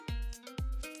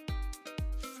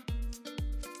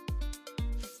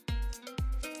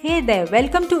Hey there,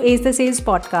 welcome to Ace the Sales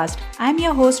podcast. I'm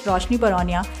your host Roshni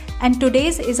Baronia, and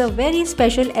today's is a very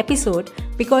special episode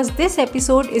because this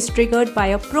episode is triggered by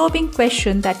a probing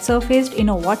question that surfaced in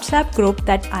a WhatsApp group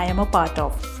that I am a part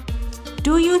of.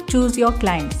 Do you choose your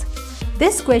clients?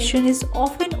 This question is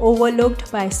often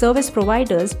overlooked by service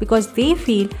providers because they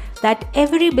feel that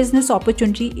every business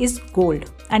opportunity is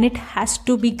gold and it has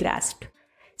to be grasped.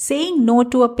 Saying no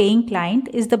to a paying client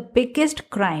is the biggest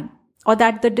crime, or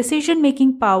that the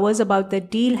decision-making powers about the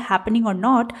deal happening or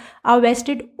not are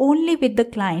vested only with the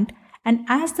client, and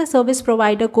as the service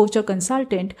provider, coach or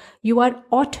consultant, you are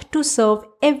ought to serve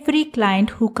every client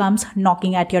who comes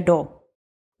knocking at your door.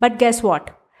 But guess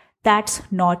what? That's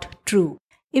not true.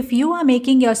 If you are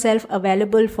making yourself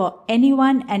available for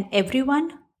anyone and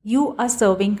everyone, you are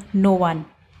serving no one.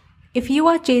 If you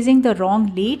are chasing the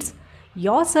wrong leads,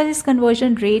 your sales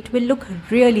conversion rate will look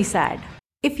really sad.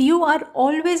 If you are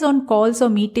always on calls or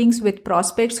meetings with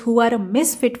prospects who are a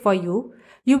misfit for you,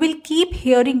 you will keep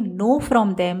hearing no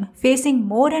from them, facing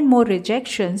more and more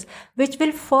rejections, which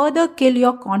will further kill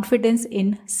your confidence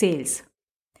in sales.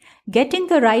 Getting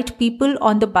the right people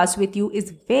on the bus with you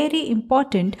is very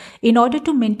important in order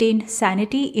to maintain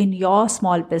sanity in your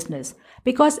small business,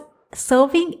 because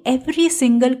serving every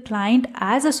single client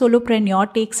as a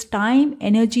solopreneur takes time,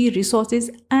 energy, resources,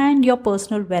 and your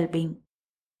personal well-being.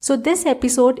 So this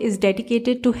episode is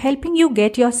dedicated to helping you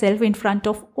get yourself in front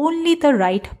of only the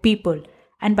right people.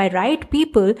 And by right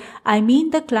people, I mean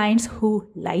the clients who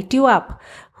light you up,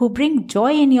 who bring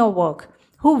joy in your work,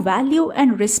 who value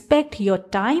and respect your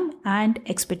time and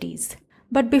expertise.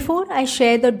 But before I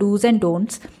share the do's and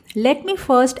don'ts, let me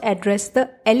first address the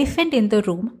elephant in the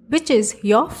room, which is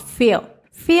your fear.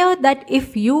 Fear that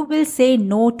if you will say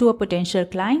no to a potential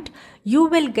client, you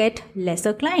will get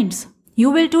lesser clients. You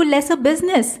will do lesser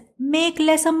business, make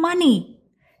lesser money.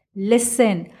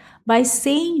 Listen, by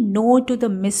saying no to the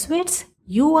misfits,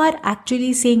 you are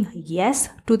actually saying yes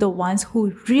to the ones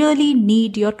who really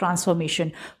need your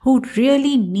transformation, who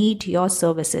really need your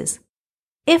services.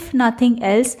 If nothing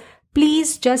else,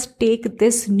 please just take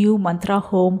this new mantra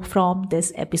home from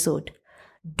this episode.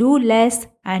 Do less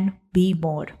and be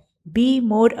more. Be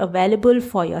more available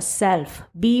for yourself.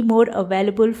 Be more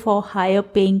available for higher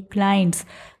paying clients.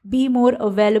 Be more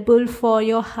available for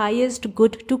your highest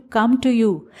good to come to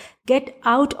you. Get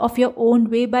out of your own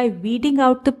way by weeding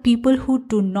out the people who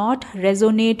do not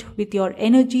resonate with your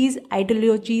energies,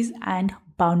 ideologies, and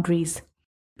boundaries.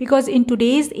 Because in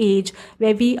today's age,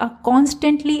 where we are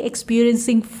constantly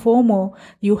experiencing FOMO,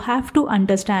 you have to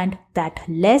understand that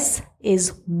less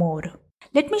is more.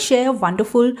 Let me share a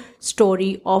wonderful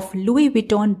story of Louis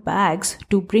Vuitton bags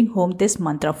to bring home this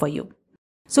mantra for you.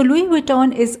 So Louis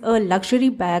Vuitton is a luxury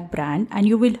bag brand, and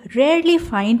you will rarely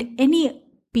find any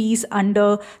piece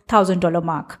under $1,000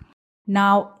 mark.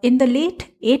 Now, in the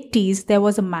late 80s, there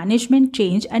was a management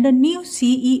change and a new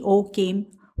CEO came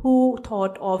who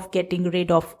thought of getting rid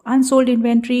of unsold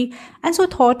inventory and so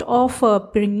thought of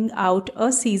bringing out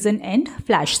a season-end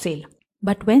flash sale.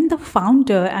 But when the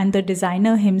founder and the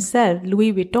designer himself,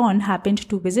 Louis Vuitton, happened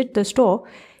to visit the store,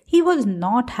 he was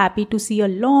not happy to see a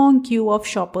long queue of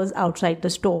shoppers outside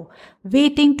the store,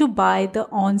 waiting to buy the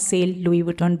on-sale Louis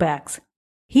Vuitton bags.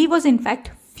 He was in fact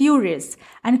furious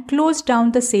and closed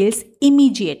down the sales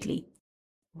immediately.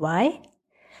 Why?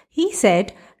 He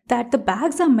said that the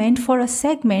bags are meant for a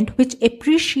segment which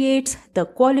appreciates the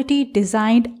quality,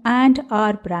 design, and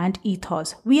our brand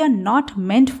ethos. We are not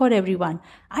meant for everyone.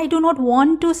 I do not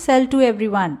want to sell to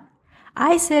everyone.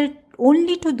 I sell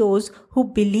only to those who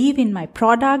believe in my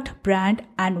product, brand,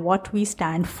 and what we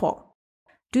stand for.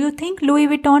 Do you think Louis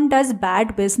Vuitton does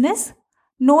bad business?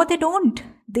 No, they don't.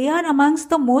 They are amongst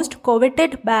the most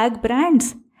coveted bag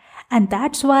brands. And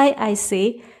that's why I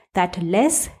say that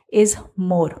less is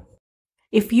more.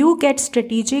 If you get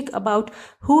strategic about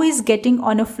who is getting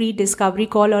on a free discovery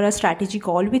call or a strategy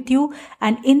call with you,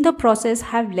 and in the process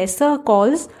have lesser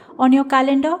calls on your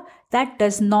calendar, that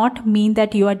does not mean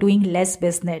that you are doing less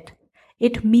business.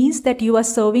 It means that you are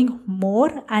serving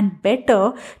more and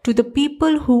better to the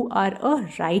people who are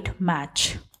a right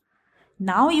match.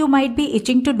 Now you might be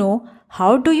itching to know,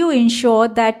 how do you ensure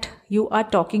that you are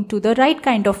talking to the right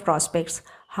kind of prospects?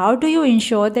 How do you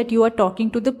ensure that you are talking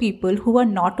to the people who are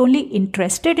not only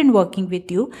interested in working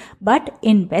with you, but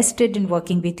invested in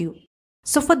working with you?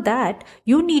 So for that,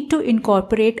 you need to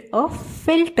incorporate a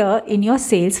filter in your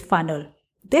sales funnel.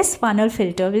 This funnel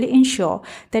filter will ensure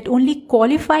that only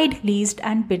qualified leads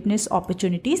and business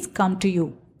opportunities come to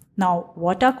you. Now,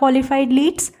 what are qualified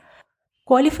leads?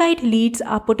 Qualified leads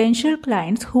are potential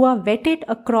clients who are vetted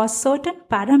across certain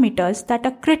parameters that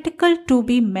are critical to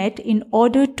be met in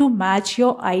order to match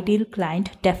your ideal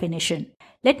client definition.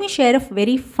 Let me share a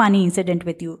very funny incident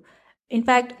with you. In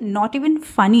fact, not even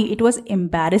funny, it was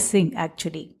embarrassing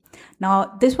actually.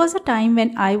 Now, this was a time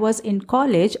when I was in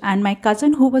college and my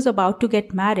cousin who was about to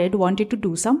get married wanted to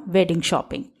do some wedding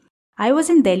shopping. I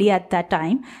was in Delhi at that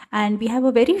time, and we have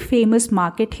a very famous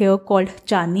market here called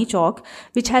Chandni Chowk,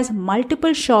 which has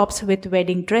multiple shops with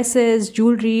wedding dresses,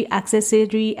 jewelry,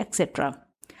 accessory, etc.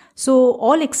 So,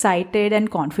 all excited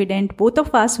and confident, both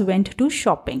of us went to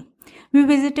shopping. We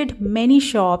visited many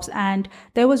shops, and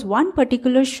there was one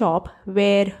particular shop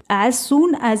where, as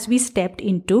soon as we stepped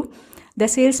into, the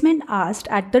salesman asked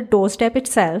at the doorstep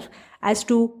itself as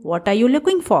to what are you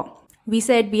looking for. We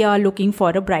said we are looking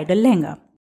for a bridal lehenga.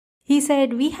 He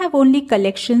said, we have only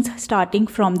collections starting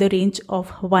from the range of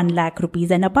 1 lakh rupees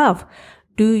and above.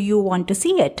 Do you want to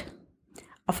see it?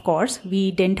 Of course,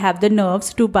 we didn't have the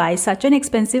nerves to buy such an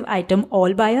expensive item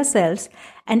all by ourselves,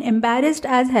 and embarrassed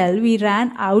as hell, we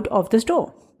ran out of the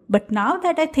store. But now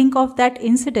that I think of that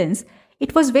incident,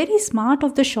 it was very smart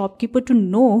of the shopkeeper to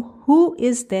know who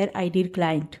is their ideal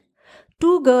client.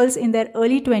 2 girls in their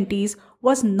early 20s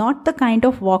was not the kind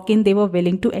of walk-in they were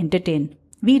willing to entertain.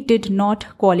 We did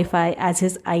not qualify as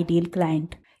his ideal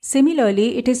client.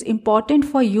 Similarly, it is important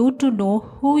for you to know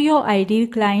who your ideal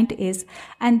client is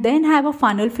and then have a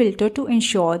funnel filter to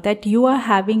ensure that you are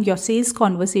having your sales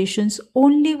conversations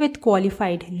only with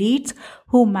qualified leads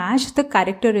who match the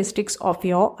characteristics of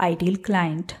your ideal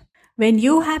client. When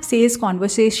you have sales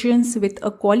conversations with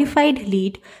a qualified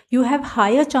lead, you have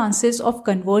higher chances of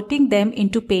converting them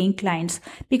into paying clients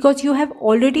because you have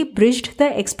already bridged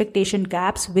the expectation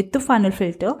gaps with the funnel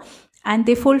filter and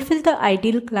they fulfill the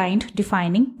ideal client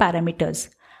defining parameters.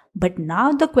 But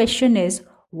now the question is,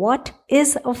 what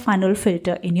is a funnel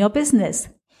filter in your business?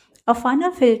 A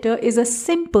funnel filter is a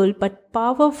simple but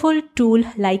powerful tool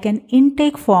like an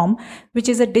intake form, which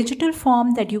is a digital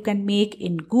form that you can make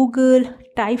in Google,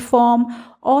 Typeform,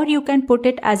 or you can put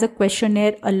it as a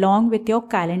questionnaire along with your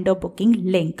calendar booking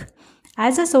link.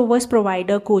 As a service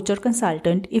provider, coach or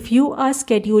consultant, if you are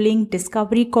scheduling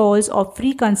discovery calls or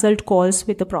free consult calls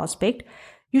with a prospect,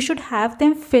 you should have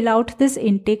them fill out this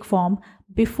intake form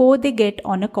before they get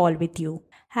on a call with you.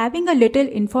 Having a little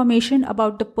information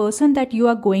about the person that you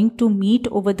are going to meet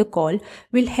over the call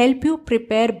will help you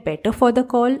prepare better for the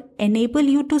call, enable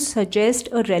you to suggest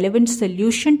a relevant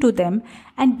solution to them,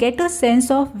 and get a sense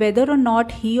of whether or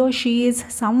not he or she is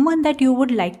someone that you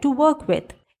would like to work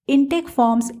with. Intake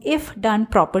forms, if done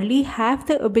properly, have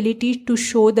the ability to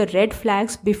show the red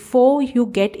flags before you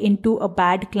get into a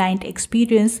bad client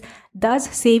experience,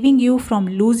 thus saving you from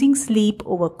losing sleep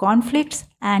over conflicts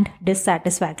and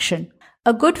dissatisfaction.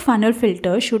 A good funnel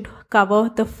filter should cover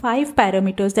the 5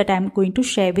 parameters that I'm going to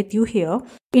share with you here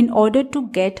in order to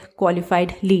get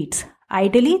qualified leads.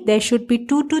 Ideally, there should be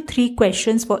 2 to 3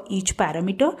 questions for each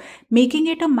parameter, making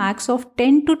it a max of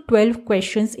 10 to 12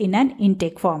 questions in an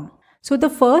intake form. So the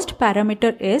first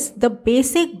parameter is the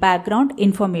basic background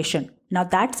information. Now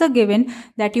that's a given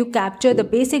that you capture the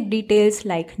basic details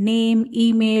like name,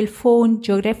 email, phone,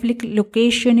 geographic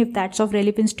location if that's of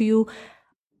relevance to you.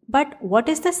 But what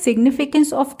is the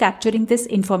significance of capturing this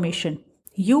information?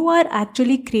 You are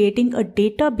actually creating a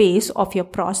database of your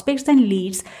prospects and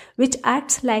leads, which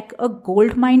acts like a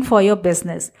gold mine for your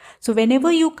business. So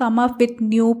whenever you come up with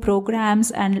new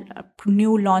programs and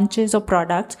new launches or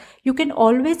products, you can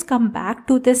always come back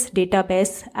to this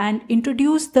database and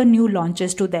introduce the new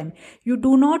launches to them. You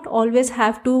do not always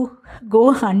have to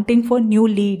go hunting for new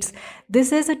leads.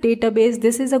 This is a database,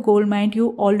 this is a gold mine you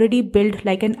already built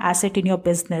like an asset in your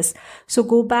business. So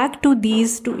go back to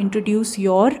these to introduce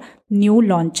your new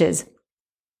launches.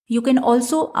 You can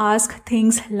also ask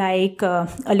things like a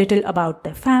little about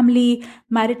the family,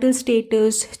 marital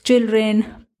status,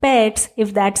 children, pets,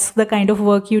 if that's the kind of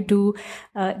work you do,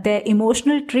 their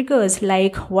emotional triggers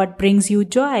like what brings you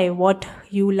joy, what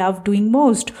you love doing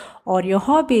most, or your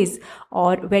hobbies,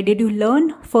 or where did you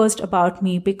learn first about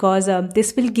me, because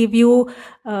this will give you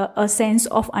a sense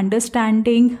of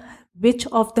understanding which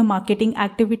of the marketing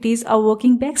activities are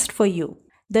working best for you.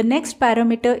 The next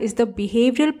parameter is the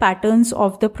behavioral patterns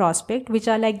of the prospect, which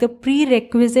are like the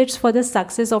prerequisites for the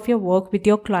success of your work with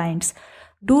your clients.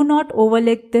 Do not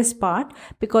overlook this part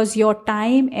because your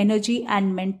time, energy,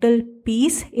 and mental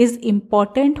peace is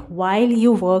important while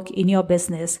you work in your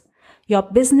business. Your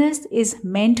business is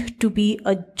meant to be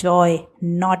a joy,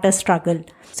 not a struggle.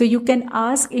 So you can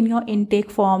ask in your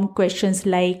intake form questions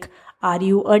like, are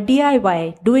you a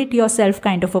DIY, do-it-yourself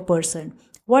kind of a person?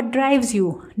 What drives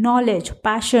you? Knowledge,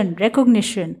 passion,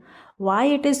 recognition. why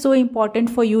it is so important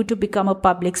for you to become a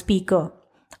public speaker.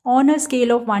 On a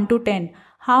scale of 1 to 10,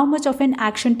 how much of an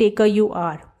action taker you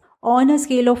are. On a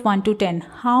scale of 1 to 10,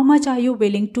 how much are you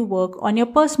willing to work on your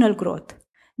personal growth?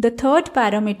 The third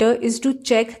parameter is to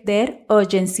check their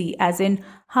urgency, as in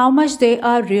how much they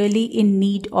are really in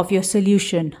need of your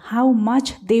solution, how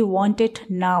much they want it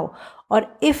now, or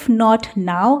if not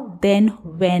now, then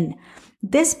when.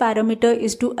 This parameter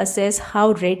is to assess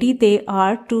how ready they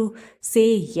are to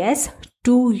say yes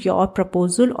to your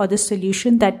proposal or the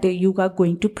solution that you are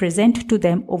going to present to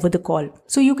them over the call.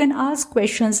 So you can ask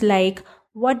questions like,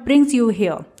 what brings you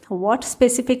here? What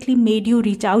specifically made you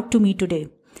reach out to me today?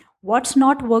 What's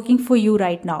not working for you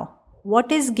right now?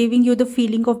 What is giving you the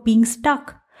feeling of being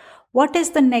stuck? What is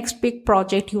the next big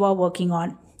project you are working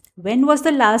on? When was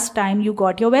the last time you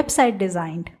got your website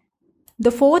designed?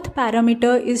 The fourth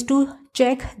parameter is to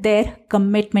check their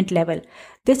commitment level.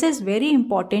 This is very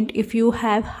important if you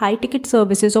have high ticket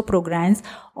services or programs,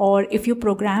 or if your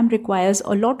program requires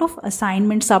a lot of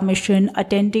assignment submission,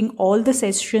 attending all the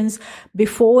sessions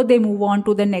before they move on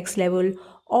to the next level,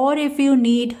 or if you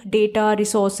need data,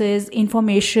 resources,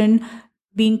 information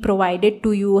being provided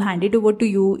to you, handed over to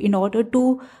you in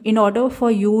order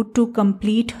for you to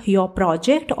complete your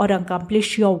project or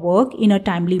accomplish your work in a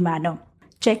timely manner.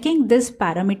 Checking this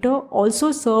parameter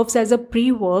also serves as a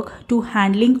pre-work to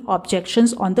handling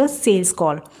objections on the sales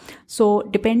call. So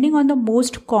depending on the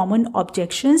most common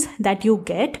objections that you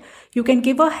get, you can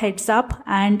give a heads up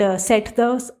and set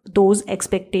those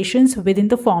expectations within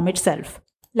the form itself.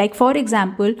 Like for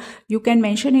example, you can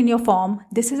mention in your form,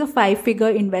 this is a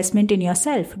 5-figure investment in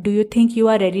yourself. Do you think you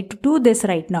are ready to do this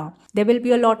right now? There will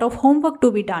be a lot of homework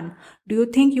to be done. Do you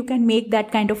think you can make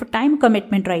that kind of a time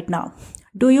commitment right now?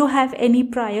 Do you have any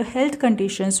prior health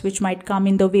conditions which might come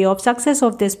in the way of success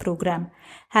of this program?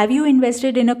 Have you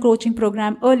invested in a coaching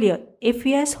program earlier? If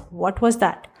yes, what was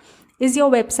that? Is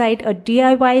your website a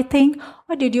DIY thing,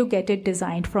 or did you get it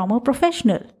designed from a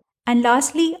professional? And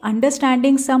lastly,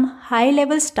 understanding some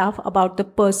high-level stuff about the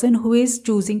person who is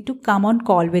choosing to come on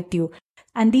call with you.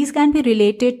 And these can be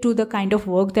related to the kind of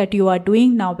work that you are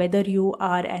doing now, whether you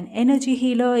are an energy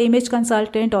healer, image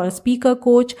consultant, or a speaker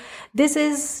coach. This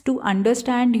is to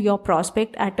understand your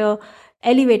prospect at a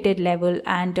elevated level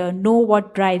and know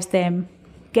what drives them,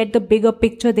 get the bigger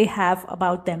picture they have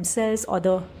about themselves or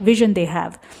the vision they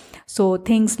have. So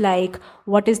things like,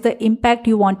 what is the impact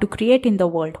you want to create in the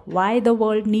world? Why the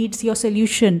world needs your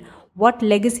solution? What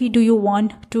legacy do you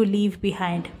want to leave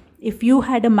behind? If you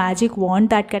had a magic wand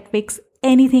that could fix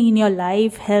anything in your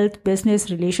life, health, business,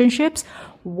 relationships,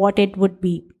 what it would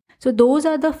be. So those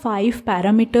are the 5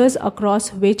 parameters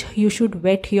across which you should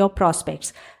vet your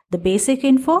prospects. The basic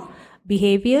info,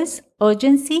 behaviors,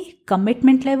 urgency,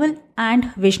 commitment level,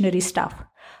 and visionary stuff.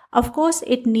 Of course,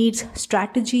 it needs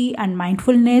strategy and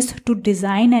mindfulness to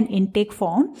design an intake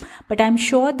form, but I'm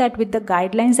sure that with the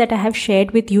guidelines that I have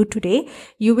shared with you today,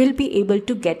 you will be able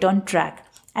to get on track.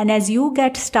 And as you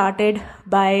get started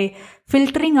by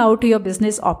filtering out your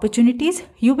business opportunities,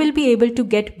 you will be able to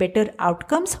get better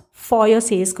outcomes for your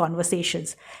sales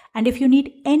conversations. And if you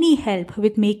need any help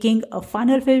with making a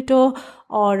funnel filter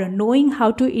or knowing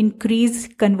how to increase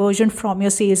conversion from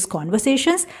your sales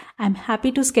conversations, I'm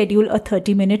happy to schedule a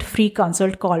 30-minute free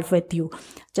consult call with you.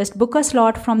 Just book a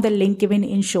slot from the link given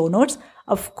in show notes.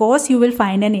 Of course, you will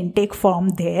find an intake form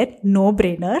there, no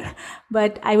brainer,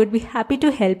 but I would be happy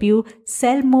to help you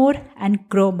sell more and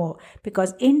grow more,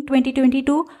 because in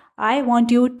 2022, I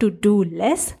want you to do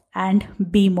less and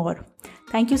be more.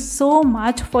 Thank you so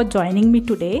much for joining me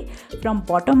today. From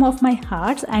bottom of my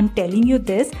heart, I'm telling you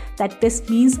that this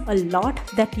means a lot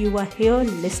that you are here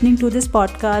listening to this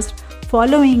podcast,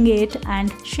 following it,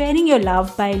 and sharing your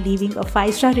love by leaving a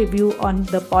 5-star review on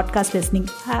the podcast listening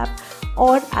app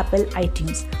or Apple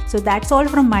iTunes. So that's all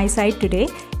from my side today.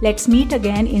 Let's meet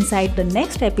again inside the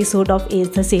next episode of Ace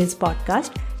the Sales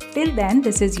Podcast. Till then,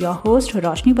 this is your host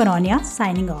Roshni Baronia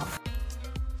signing off.